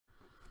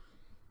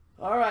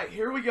All right,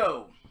 here we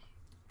go.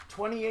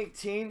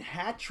 2018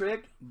 Hat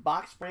Trick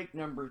box break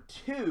number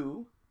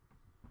 2.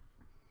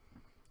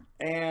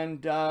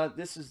 And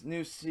this is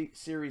new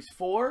Series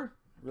 4,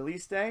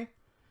 release day.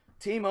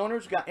 Team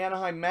owners, we got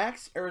Anaheim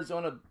Max,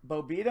 Arizona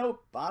Bobito,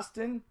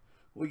 Boston.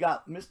 We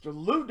got Mr.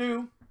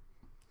 Ludu,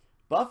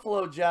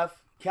 Buffalo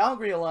Jeff,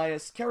 Calgary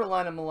Elias,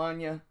 Carolina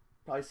Melania.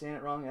 Probably saying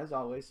it wrong, as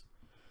always.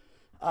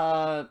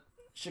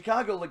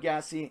 Chicago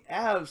Legacy,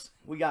 Avs,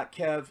 we got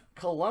Kev,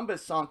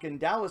 Columbus Sonkin,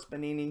 Dallas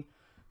Benini,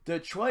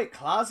 Detroit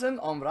Klazen,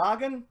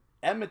 Omragen,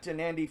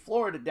 Edmonton Andy,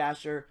 Florida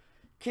Dasher,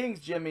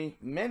 Kings Jimmy,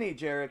 Mini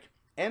Jarek,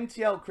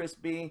 MTL Chris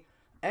B,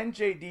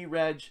 NJD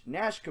Reg,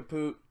 Nash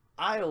Kaput,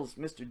 Isles,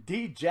 Mr.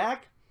 D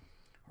Jack,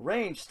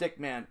 Range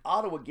Stickman,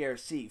 Ottawa Gare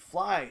C,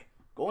 Fly,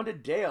 going to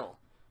Dale,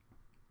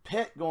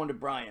 Pitt going to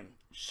Brian,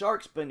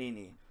 Sharks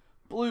Benini,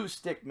 Blue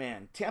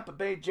Stickman, Tampa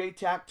Bay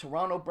J-Tac,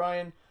 Toronto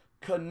Brian,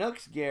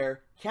 Canucks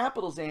Gare,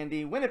 Capitals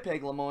Andy,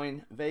 Winnipeg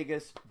Lemoyne,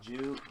 Vegas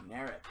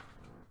Generic.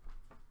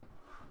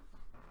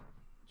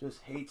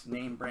 Just hates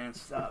name brand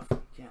stuff.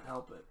 Can't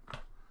help it.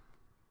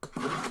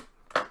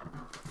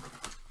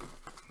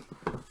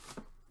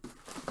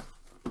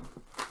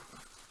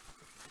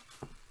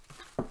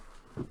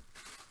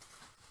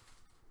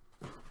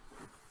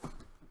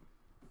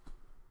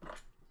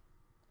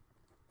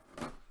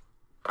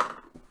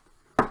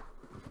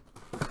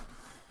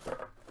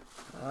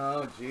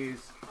 Oh, jeez.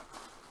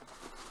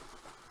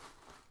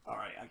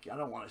 Alright, I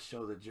don't want to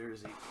show the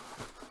jersey.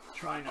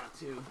 Try not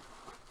to.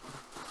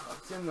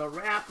 It's in the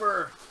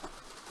wrapper.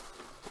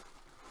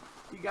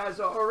 You guys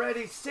are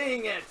already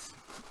seeing it.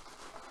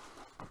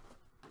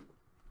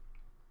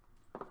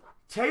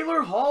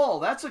 Taylor Hall.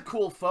 That's a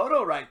cool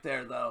photo right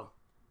there, though.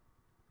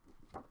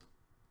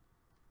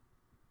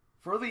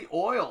 For the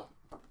oil.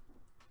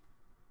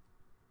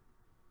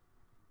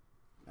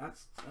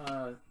 That's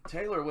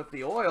Taylor with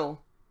the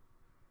oil.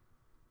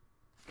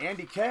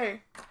 Andy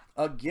K.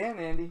 Again,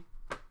 Andy.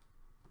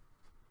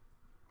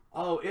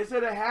 Oh, is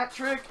it a hat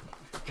trick?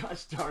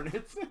 Gosh darn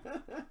it.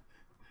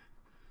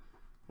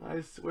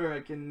 I swear I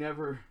can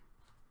never.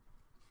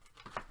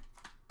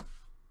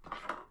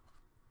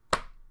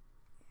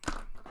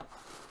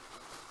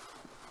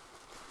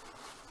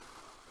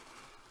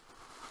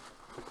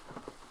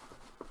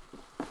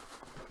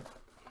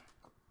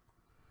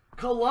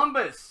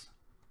 Columbus.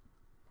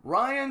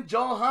 Ryan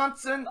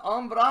Johansson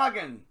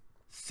Ombragen.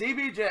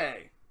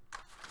 CBJ.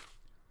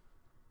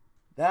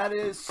 That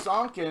is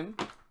Sonkin.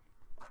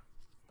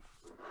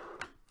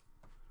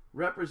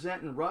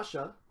 Representing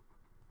Russia.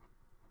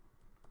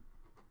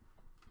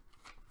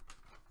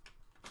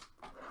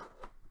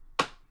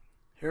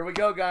 Here we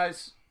go,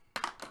 guys.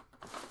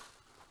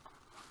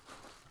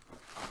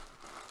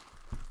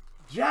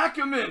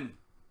 Jackaman.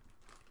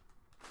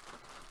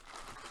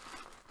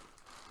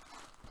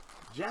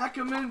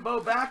 Jackaman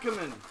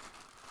Bobackaman.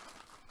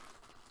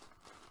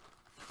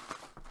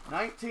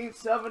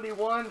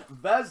 1971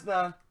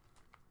 Vezina.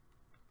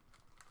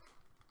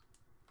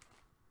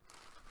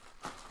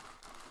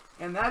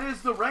 And that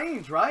is the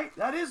range, right?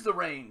 That is the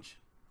range.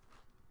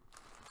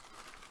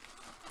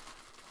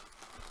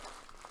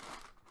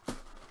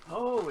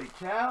 Holy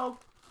cow.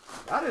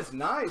 That is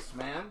nice,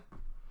 man.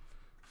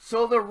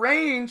 So the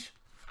range,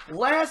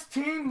 Last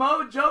Team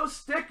Mojo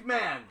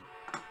Stickman.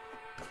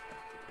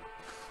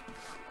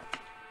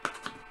 I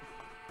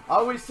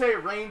always say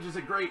range is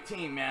a great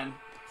team, man,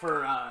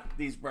 for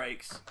these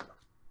breaks.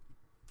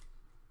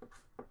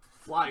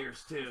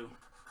 Flyers, too.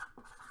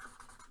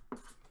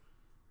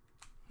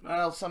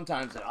 Well,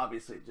 sometimes it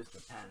obviously just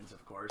depends,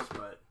 of course,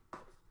 but.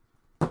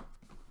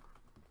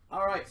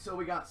 Alright, so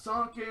we got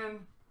Sonkin.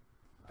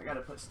 I gotta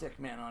put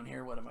Stickman on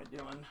here. What am I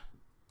doing?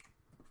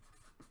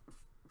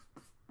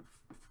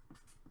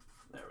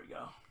 There we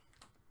go.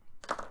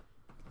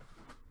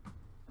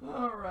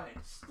 Alright,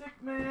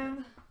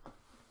 Stickman.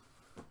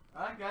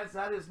 Alright, guys,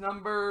 that is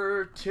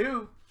number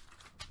 2.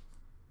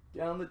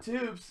 Down the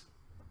tubes.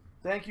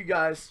 Thank you,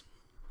 guys.